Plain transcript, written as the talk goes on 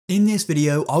In this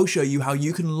video, I'll show you how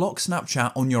you can lock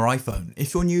Snapchat on your iPhone.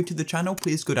 If you're new to the channel,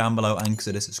 please go down below and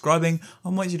consider subscribing.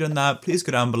 And once you've done that, please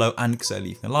go down below and consider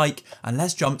leaving a like. And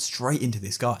let's jump straight into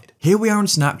this guide. Here we are on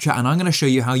Snapchat, and I'm going to show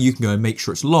you how you can go and make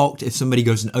sure it's locked if somebody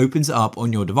goes and opens it up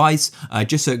on your device,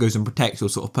 just so it goes and protects your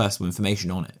sort of personal information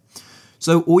on it.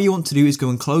 So all you want to do is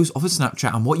go and close off of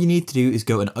Snapchat, and what you need to do is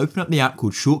go and open up the app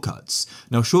called Shortcuts.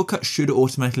 Now Shortcuts should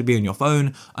automatically be on your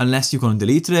phone unless you've gone and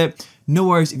deleted it. No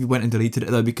worries if you went and deleted it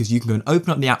though, because you can go and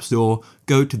open up the App Store,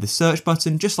 go to the search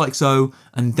button just like so,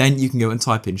 and then you can go and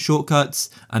type in Shortcuts,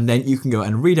 and then you can go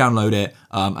and re-download it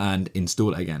and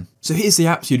install it again. So here's the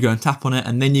app, so you'd go and tap on it,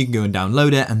 and then you can go and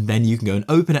download it, and then you can go and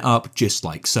open it up just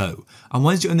like so. And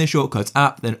once you're in the Shortcuts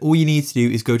app, then all you need to do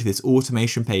is go to this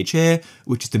automation page here,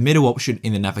 which is the middle option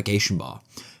in the navigation bar.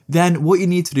 Then what you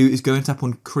need to do is go and tap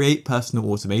on create personal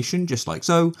automation, just like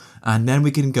so, and then we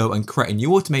can go and create a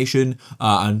new automation,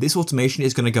 and this automation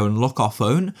is going to go and lock our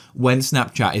phone when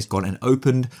Snapchat is gone and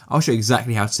opened. I'll show you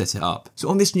exactly how to set it up. So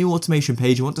on this new automation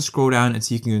page, you want to scroll down and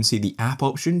so you can go and see the app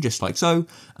option, just like so,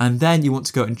 and then you want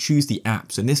to go and choose the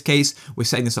app. So in this case, we're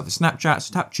setting this up for Snapchat,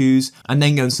 so tap choose, and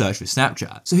then go and search for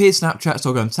Snapchat. So here's Snapchat, so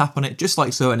I'll go and tap on it just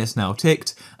like so, and it's now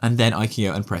ticked, and then I can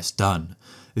go and press done.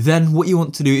 Then what you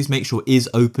want to do is make sure is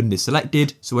opened is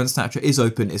selected. So when Snapchat is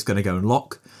open, it's going to go and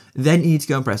lock. Then you need to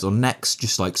go and press on next,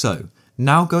 just like so.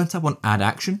 Now go and tap on add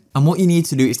action. And what you need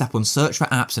to do is tap on search for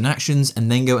apps and actions, and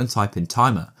then go and type in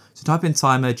timer. So type in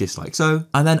timer just like so.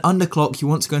 And then under clock, you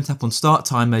want to go and tap on start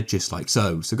timer just like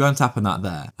so. So go and tap on that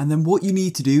there. And then what you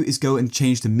need to do is go and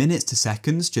change the minutes to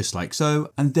seconds just like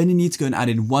so. And then you need to go and add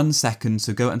in 1 second.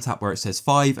 So go and tap where it says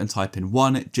 5 and type in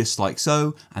 1 just like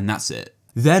so. And that's it.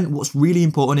 Then what's really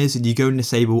important is that you go and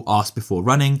disable ask before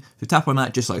running. So tap on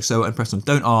that just like so and press on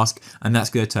don't ask, and that's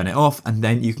going to turn it off, and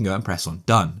then you can go and press on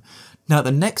done. Now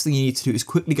the next thing you need to do is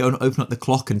quickly go and open up the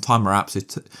clock and timer app. So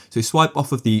swipe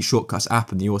off of the Shortcuts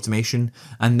app and the automation,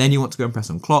 and then you want to go and press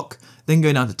on clock, then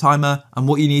go down to timer, and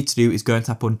what you need to do is go and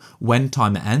tap on when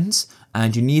timer ends,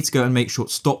 and you need to go and make sure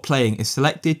stop playing is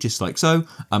selected just like so,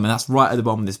 and that's right at the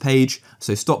bottom of this page.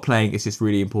 So stop playing is just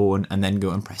really important, and then go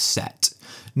and press set.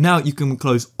 Now you can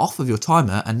close off of your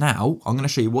timer, and now I'm going to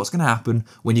show you what's going to happen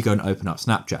when you go and open up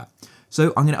Snapchat.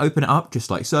 So I'm going to open it up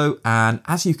just like so, and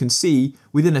as you can see,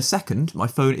 within a second, my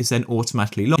phone is then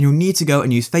automatically locked. And you'll need to go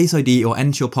and use Face ID or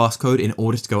enter your passcode in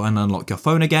order to go and unlock your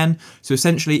phone again. So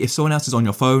essentially, if someone else is on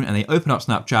your phone and they open up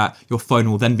Snapchat, your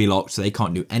phone will then be locked, so they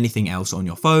can't do anything else on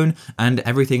your phone, and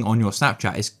everything on your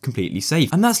Snapchat is completely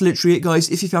safe. And that's literally it, guys.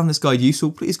 If you found this guide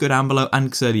useful, please go down below and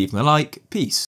consider leaving a like. Peace.